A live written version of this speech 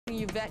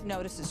You vet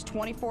notices,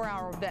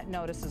 24-hour vet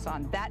notices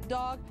on that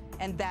dog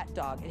and that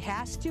dog. It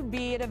has to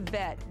be at a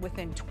vet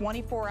within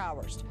 24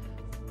 hours.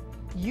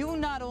 You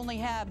not only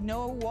have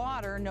no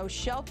water, no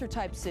shelter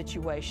type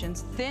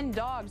situations, thin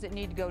dogs that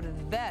need to go to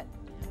the vet,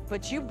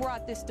 but you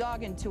brought this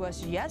dog into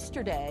us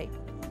yesterday,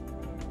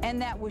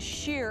 and that was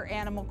sheer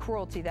animal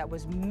cruelty. That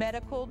was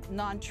medical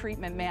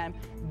non-treatment, ma'am.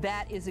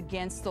 That is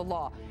against the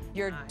law.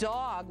 Your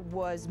dog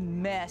was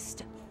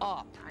messed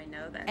up. I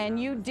know that.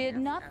 And you did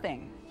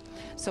nothing.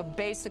 So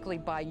basically,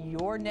 by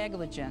your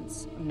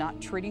negligence of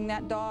not treating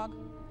that dog,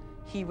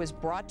 he was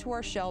brought to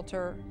our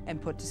shelter and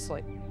put to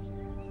sleep.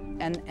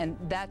 And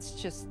that's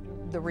just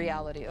the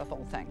reality of the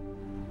whole thing.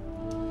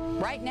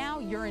 Right now,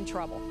 you're in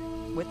trouble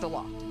with the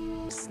law.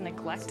 Just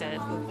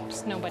neglected.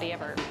 Just nobody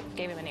ever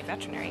gave him any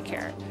veterinary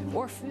care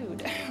or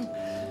food.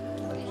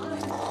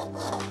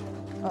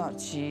 Oh,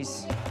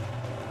 jeez.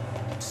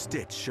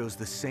 Stitch shows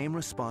the same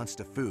response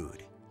to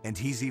food, and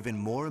he's even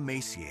more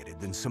emaciated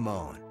than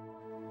Simone.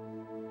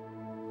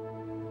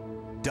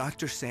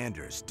 Dr.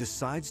 Sanders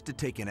decides to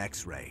take an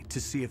X-ray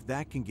to see if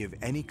that can give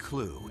any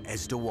clue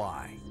as to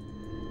why.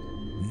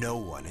 No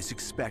one is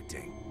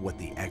expecting what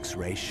the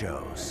X-ray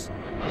shows.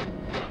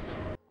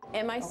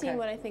 Am I seeing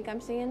what I think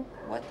I'm seeing?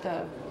 What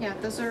the? Yeah,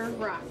 those are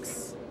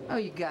rocks. Oh,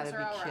 you gotta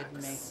be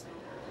kidding me.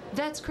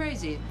 That's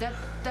crazy.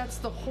 That's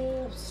the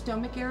whole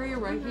stomach area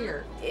right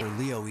here.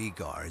 Leo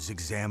Egar is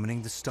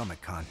examining the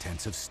stomach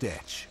contents of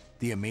Stitch,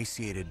 the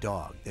emaciated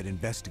dog that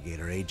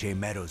investigator A.J.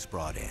 Meadows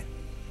brought in.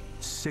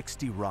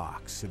 60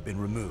 rocks have been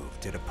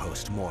removed at a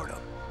post-mortem.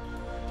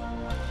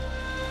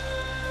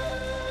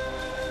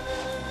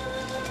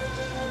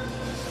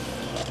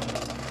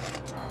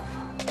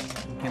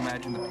 You can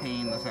imagine the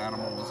pain this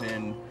animal was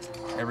in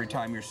every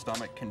time your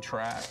stomach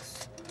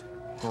contracts,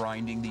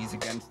 grinding these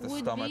against the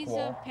stomach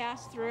wall. Would these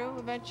pass through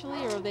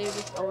eventually, or are they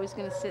just always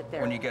going to sit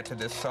there? When you get to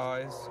this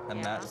size,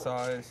 and that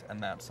size, and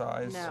that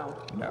size, no.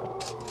 No.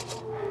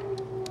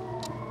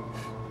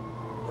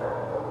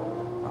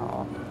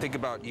 Think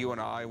about you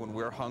and I when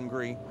we're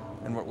hungry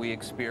and what we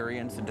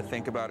experience, and to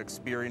think about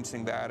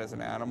experiencing that as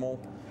an animal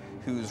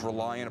who's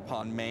reliant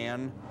upon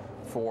man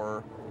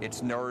for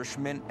its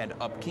nourishment and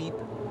upkeep,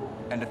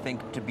 and to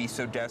think to be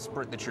so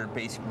desperate that you're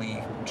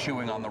basically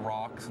chewing on the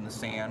rocks and the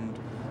sand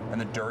and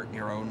the dirt in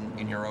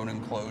your own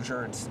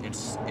enclosure.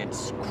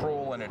 It's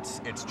cruel and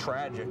it's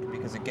tragic,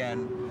 because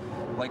again,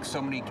 like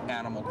so many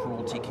animal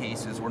cruelty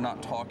cases, we're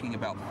not talking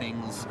about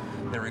things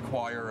that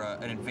require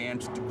an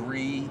advanced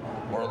degree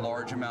or a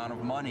large amount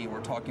of money.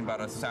 We're talking about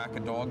a sack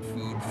of dog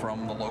food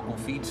from the local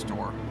feed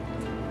store.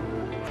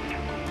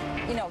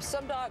 You know,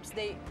 some dogs,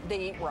 they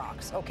eat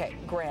rocks. Okay,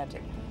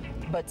 granted.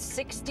 But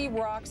 60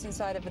 rocks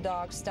inside of a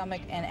dog's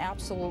stomach and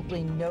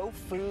absolutely no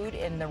food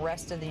in the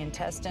rest of the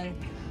intestine.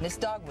 This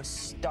dog was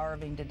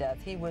starving to death.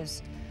 He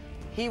was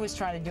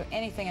trying to do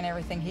anything and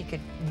everything he could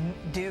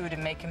do to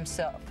make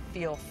himself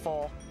feel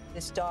full.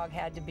 This dog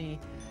had to be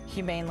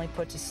humanely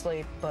put to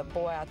sleep, but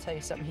boy, I'll tell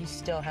you something, he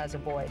still has a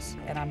voice,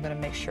 and I'm gonna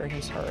make sure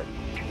he's heard.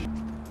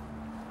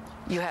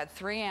 You had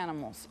 3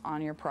 animals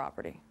on your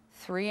property.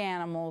 3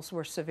 animals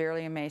were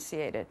severely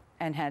emaciated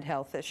and had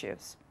health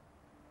issues.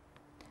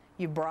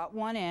 You brought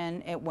one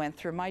in, it went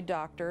through my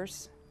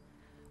doctors.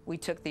 We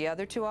took the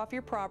other 2 off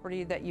your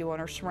property that you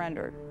owner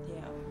surrendered.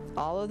 Yeah.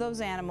 All of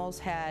those animals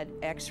had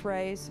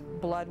x-rays,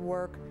 blood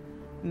work,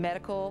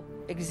 medical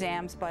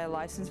exams by a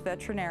licensed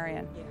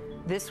veterinarian. Yeah.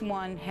 This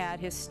one had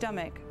his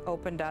stomach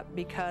opened up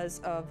because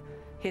of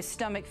his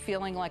stomach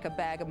feeling like a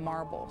bag of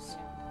marbles.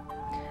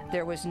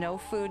 There was no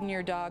food in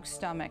your dog's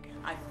stomach.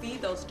 I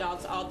feed those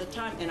dogs all the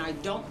time, and I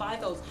don't buy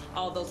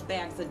all those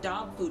bags of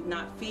dog food,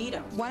 not feed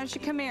them. Why don't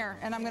you come here,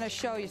 and I'm going to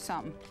show you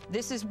something.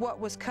 This is what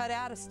was cut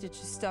out of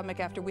Stitch's stomach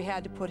after we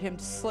had to put him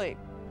to sleep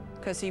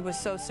because he was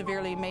so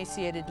severely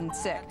emaciated and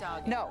sick.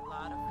 That dog No. ate a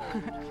lot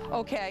of food.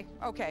 Okay,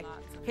 okay.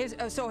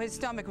 So his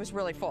stomach was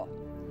really full.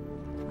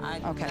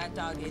 Okay. That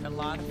dog ate a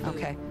lot of food.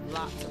 Okay.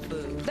 Lots of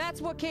food.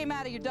 That's what came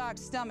out of your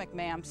dog's stomach,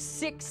 ma'am.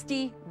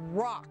 60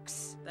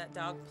 rocks. That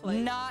dog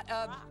played. Not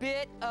a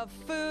bit of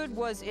food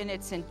was in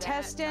its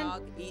intestine. That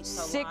dog eats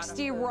a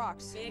 60 lot of food.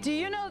 rocks. Do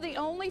you know the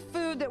only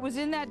food that was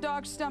in that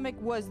dog's stomach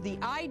was the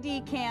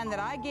ID can that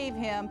I gave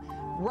him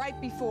right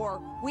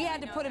before we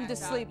had to put him to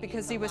sleep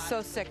because he was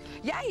so sick.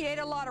 Yeah, he ate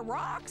a lot of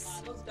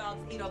rocks. Those dogs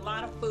eat a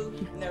lot of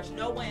food, and there's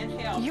no way in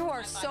hell. You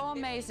are so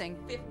amazing.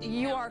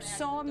 You are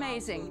so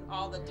amazing.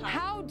 All the time.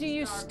 How do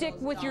you stick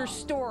with your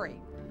story?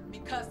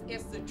 Because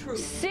it's the truth.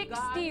 60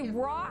 God is the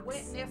rocks?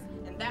 witness,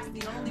 and that's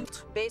the only.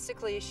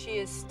 Basically, she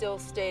is still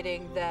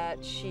stating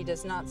that she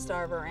does not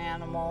starve her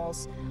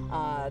animals.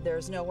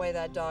 There's no way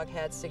that dog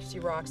had 60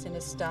 rocks in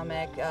his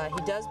stomach.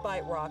 He does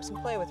bite rocks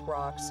and play with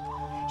rocks.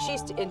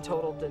 She's in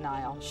total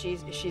denial.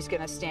 She's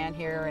going to stand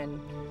here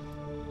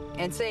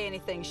and say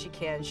anything she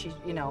can.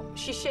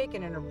 She's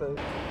shaking in her boot.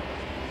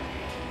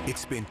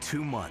 It's been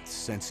 2 months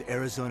since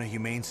Arizona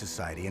Humane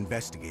Society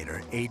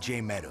investigator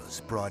A.J.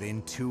 Meadows brought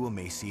in 2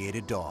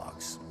 emaciated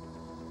dogs.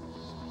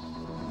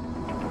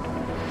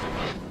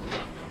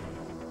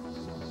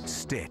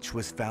 Stitch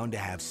was found to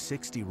have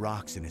 60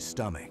 rocks in his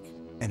stomach,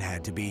 and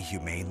had to be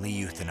humanely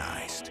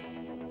euthanized.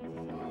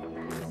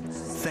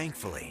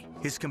 Thankfully,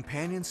 his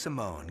companion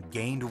Simone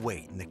gained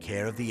weight in the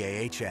care of the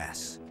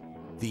AHS.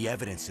 The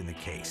evidence in the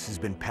case has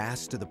been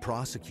passed to the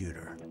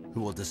prosecutor,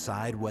 who will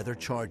decide whether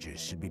charges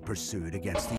should be pursued against the